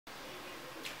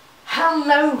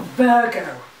Hello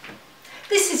Virgo,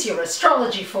 this is your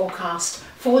astrology forecast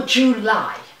for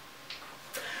July.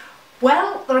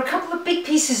 Well, there are a couple of big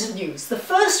pieces of news. The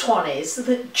first one is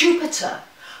that Jupiter,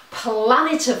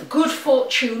 planet of good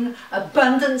fortune,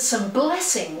 abundance and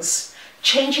blessings,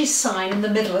 changes sign in the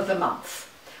middle of the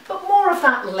month. But more of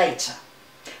that later.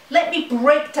 Let me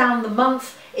break down the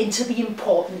month into the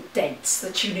important dates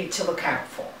that you need to look out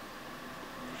for.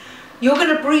 You're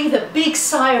going to breathe a big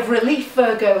sigh of relief,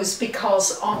 Virgos,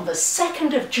 because on the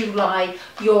 2nd of July,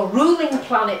 your ruling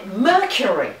planet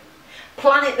Mercury,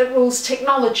 planet that rules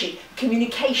technology,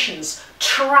 communications,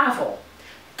 travel,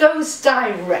 goes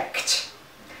direct,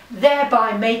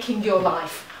 thereby making your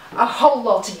life a whole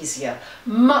lot easier,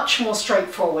 much more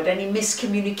straightforward. Any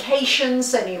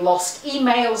miscommunications, any lost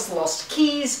emails, lost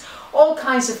keys, all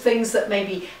kinds of things that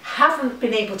maybe haven't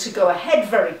been able to go ahead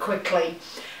very quickly,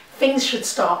 things should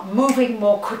start moving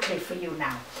more quickly for you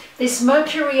now. This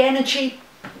Mercury energy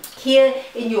here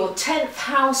in your 10th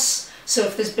house, so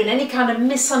if there's been any kind of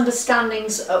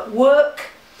misunderstandings at work,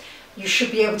 you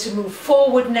should be able to move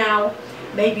forward now.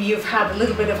 Maybe you've had a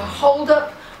little bit of a hold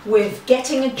up with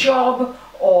getting a job,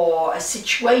 or a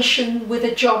situation with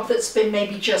a job that's been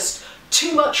maybe just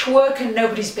too much work and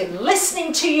nobody's been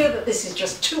listening to you, that this is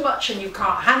just too much and you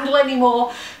can't handle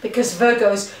anymore, because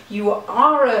Virgos, you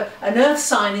are an earth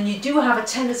sign and you do have a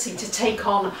tendency to take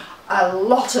on a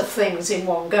lot of things in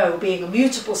one go. Being a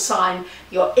mutable sign,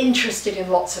 you're interested in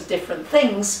lots of different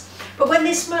things. But when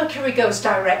this Mercury goes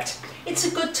direct, it's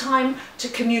a good time to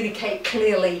communicate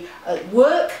clearly at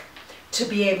work, to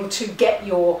be able to get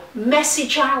your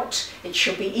message out. It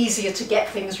should be easier to get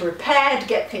things repaired,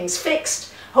 get things fixed.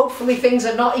 Hopefully things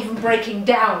are not even breaking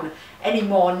down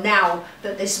anymore now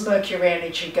that this Mercury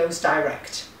energy goes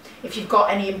direct. If you've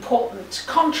got any important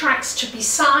contracts to be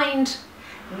signed,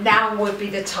 now would be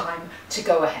the time to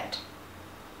go ahead.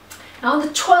 Now on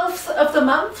the 12th of the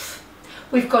month,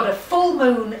 we've got a full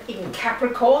moon in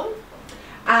Capricorn,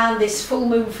 and this full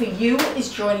moon for you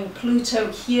is joining Pluto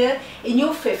here in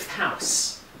your 5th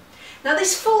house. Now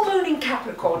this full moon in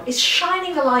Capricorn is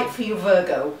shining a light for you,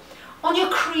 Virgo, on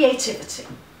your creativity,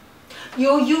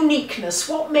 your uniqueness,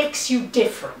 what makes you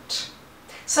different.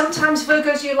 Sometimes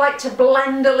Virgos, you like to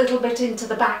blend a little bit into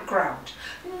the background.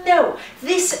 No,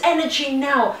 this energy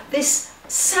now, this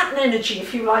Saturn energy,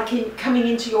 if you like, coming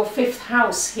into your 5th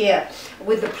house here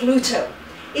with the Pluto,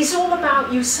 is all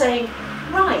about you saying,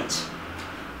 right,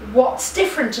 what's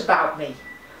different about me?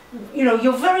 You know,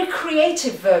 you're very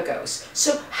creative, Virgos,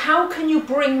 so how can you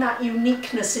bring that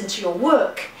uniqueness into your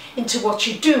work, into what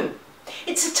you do?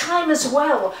 It's a time as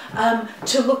well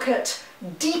to look at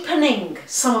deepening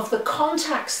some of the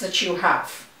contacts that you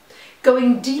have,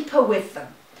 going deeper with them,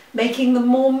 making them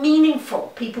more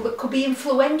meaningful, people that could be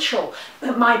influential,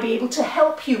 that might be able to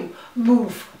help you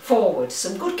move forward.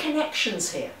 Some good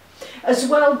connections here. As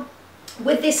well,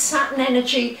 with this Saturn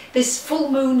energy, this full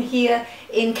moon here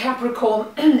in Capricorn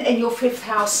in your 5th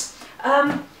house,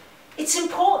 it's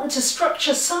important to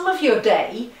structure some of your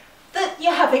day that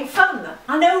you're having fun.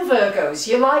 I know Virgos,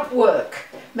 you like work.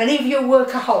 Many of you are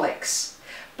workaholics.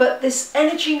 But this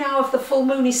energy now of the full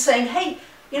moon is saying, hey,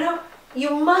 you know,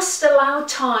 you must allow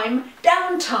time,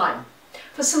 downtime,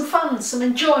 for some fun, some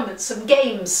enjoyment, some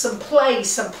games, some play,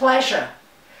 some pleasure,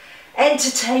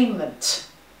 entertainment.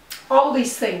 All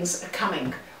these things are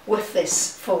coming with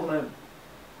this full moon.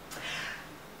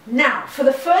 Now, for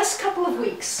the first couple of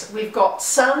weeks, we've got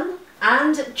Sun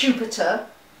and Jupiter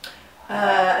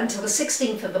until the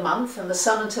 16th of the month, and the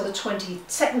Sun until the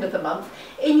 22nd of the month,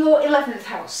 in your 11th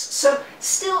house. So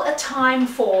still a time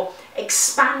for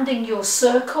expanding your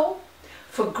circle,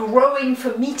 for growing,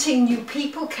 for meeting new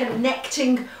people,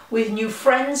 connecting with new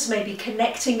friends, maybe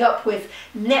connecting up with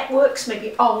networks,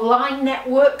 maybe online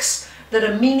networks that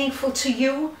are meaningful to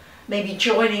you, maybe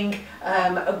joining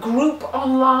a group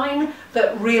online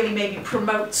that really maybe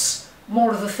promotes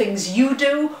more of the things you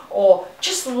do, or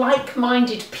just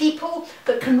like-minded people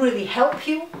that can really help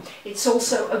you. It's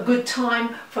also a good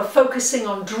time for focusing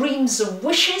on dreams and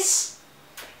wishes,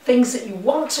 things that you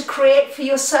want to create for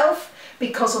yourself,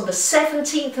 because on the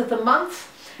 17th of the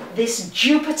month, this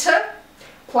Jupiter,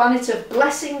 planet of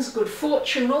blessings, good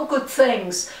fortune, all good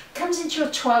things, comes into your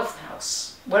 12th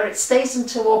house, where it stays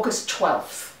until August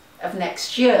 12th of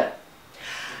next year.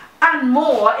 And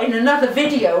more in another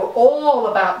video all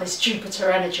about this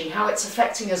Jupiter energy, how it's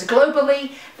affecting us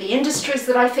globally, the industries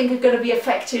that I think are going to be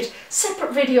affected.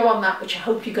 Separate video on that, which I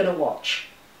hope you're going to watch.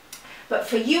 But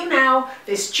for you now,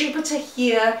 this Jupiter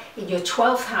here in your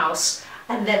 12th house,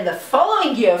 and then the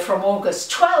following year from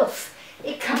August 12th,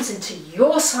 it comes into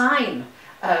your sign,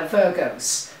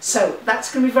 Virgos. So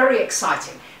that's going to be very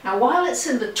exciting. Now, while it's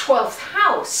in the 12th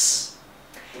house,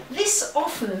 this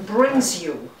often brings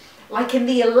you, like in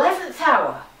the 11th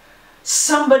hour,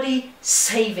 somebody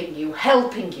saving you,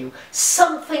 helping you,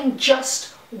 something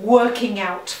just working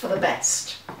out for the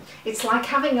best. It's like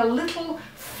having a little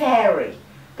fairy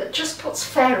that just puts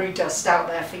fairy dust out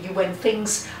there for you when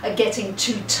things are getting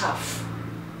too tough.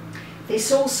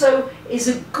 This also is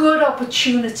a good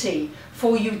opportunity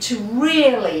for you to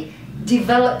really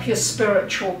develop your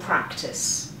spiritual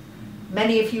practice.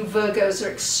 Many of you Virgos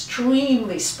are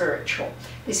extremely spiritual.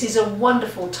 This is a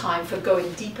wonderful time for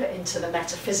going deeper into the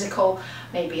metaphysical,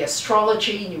 maybe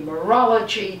astrology,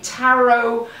 numerology,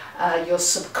 tarot, your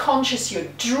subconscious, your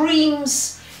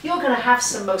dreams. You're going to have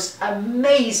some most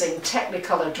amazing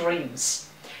Technicolor dreams.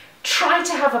 Try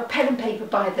to have a pen and paper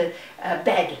by the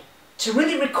bed to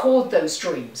really record those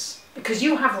dreams, because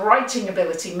you have writing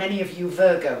ability, many of you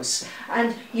Virgos,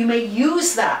 and you may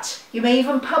use that. You may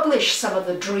even publish some of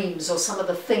the dreams or some of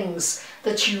the things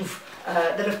that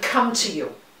that have come to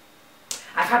you.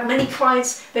 I've had many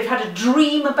clients, they've had a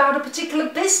dream about a particular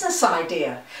business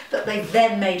idea that they've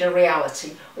then made a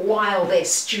reality while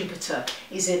this Jupiter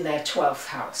is in their 12th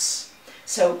house.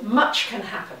 So much can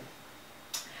happen.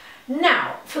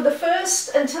 Now, for the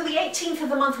first until the 18th of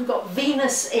the month, we've got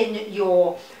Venus in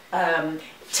your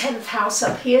 10th house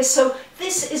up here. So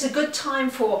this is a good time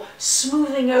for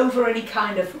smoothing over any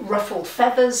kind of ruffled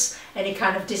feathers, any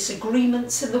kind of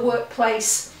disagreements in the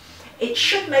workplace. It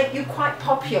should make you quite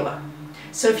popular.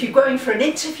 So if you're going for an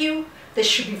interview, this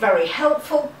should be very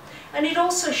helpful. And it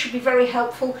also should be very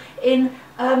helpful in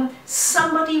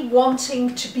somebody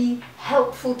wanting to be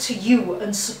helpful to you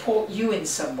and support you in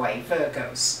some way,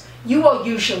 Virgos. You are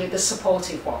usually the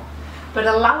supportive one, but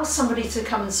allow somebody to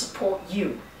come and support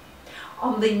you.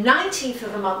 On the 19th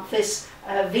of the month, this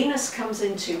Venus comes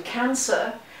into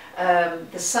Cancer.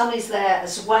 The Sun is there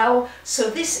as well. So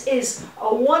this is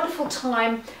a wonderful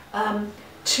time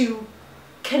to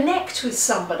connect with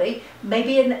somebody,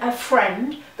 maybe a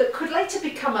friend that could later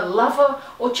become a lover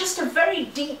or just a very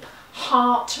deep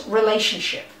heart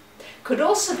relationship. Could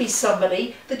also be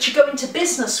somebody that you go into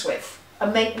business with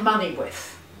and make money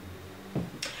with.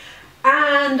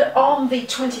 And on the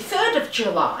 23rd of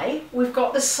July, we've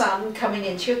got the Sun coming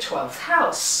into your 12th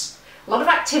house. A lot of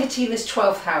activity in this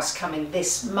 12th house coming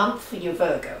this month for you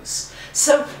Virgos.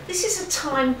 So this is a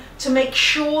time to make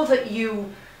sure that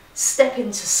you step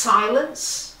into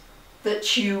silence,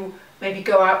 that you maybe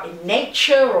go out in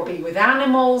nature or be with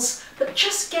animals, but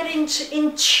just get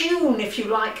in tune, if you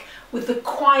like, with the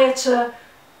quieter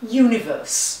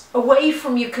universe, away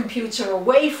from your computer,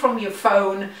 away from your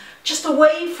phone, just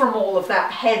away from all of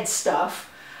that head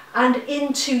stuff and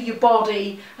into your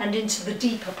body and into the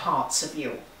deeper parts of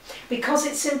you. Because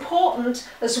it's important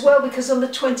as well, because on the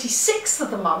 26th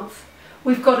of the month,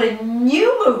 we've got a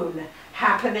new moon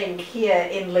happening here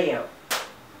in Leo.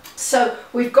 So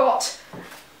we've got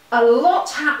a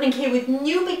lot happening here with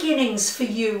new beginnings for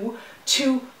you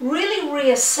to really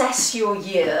reassess your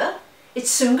year. It's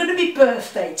soon going to be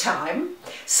birthday time,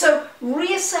 so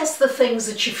reassess the things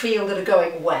that you feel that are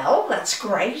going well, that's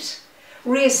great.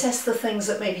 Reassess the things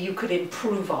that maybe you could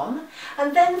improve on,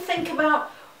 and then think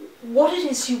about what it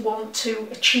is you want to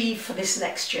achieve for this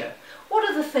next year. What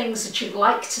are the things that you'd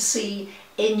like to see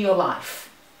in your life?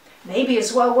 Maybe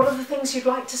as well, what are the things you'd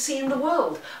like to see in the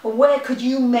world? And where could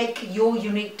you make your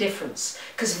unique difference?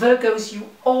 Because Virgos, you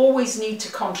always need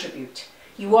to contribute.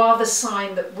 You are the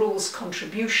sign that rules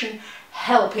contribution,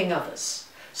 helping others.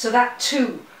 So that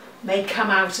too may come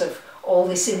out of all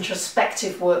this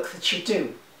introspective work that you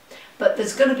do. But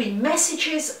there's going to be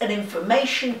messages and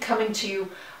information coming to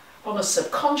you on a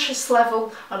subconscious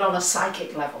level and on a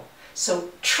psychic level. So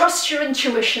trust your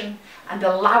intuition and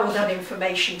allow that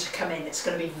information to come in. It's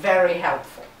going to be very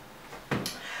helpful.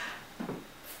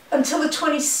 Until the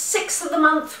 26th of the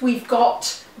month, we've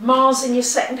got Mars in your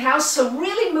 2nd house, so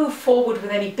really move forward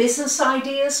with any business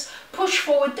ideas. Push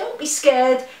forward, don't be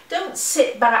scared, don't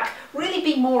sit back, really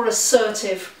be more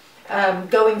assertive,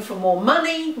 going for more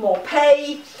money, more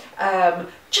pay,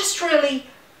 just really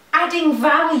adding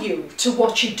value to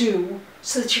what you do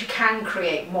so that you can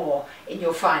create more in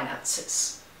your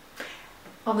finances.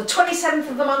 On the 27th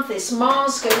of the month, this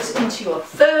Mars goes into your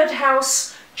 3rd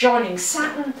house, joining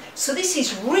Saturn. So this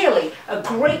is really a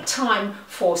great time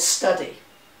for study,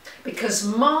 because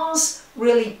Mars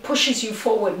really pushes you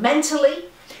forward mentally,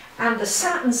 and the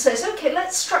Saturn says, okay,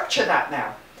 let's structure that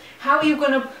now. How are you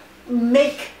going to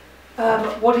make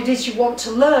what it is you want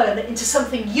to learn into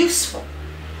something useful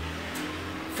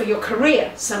for your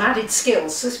career, some added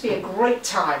skills? So this would be a great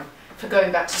time for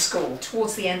going back to school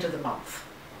towards the end of the month,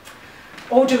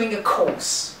 or doing a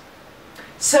course.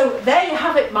 So there you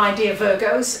have it, my dear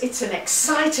Virgos. It's an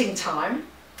exciting time.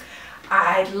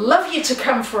 I'd love you to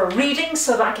come for a reading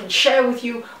so that I can share with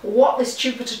you what this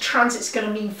Jupiter transit is going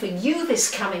to mean for you this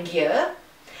coming year.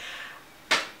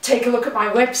 Take a look at my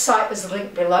website, there's a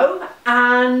link below,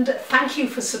 and thank you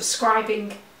for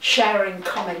subscribing, sharing,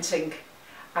 commenting.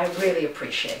 I really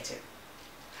appreciate it.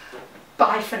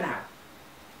 Bye for now.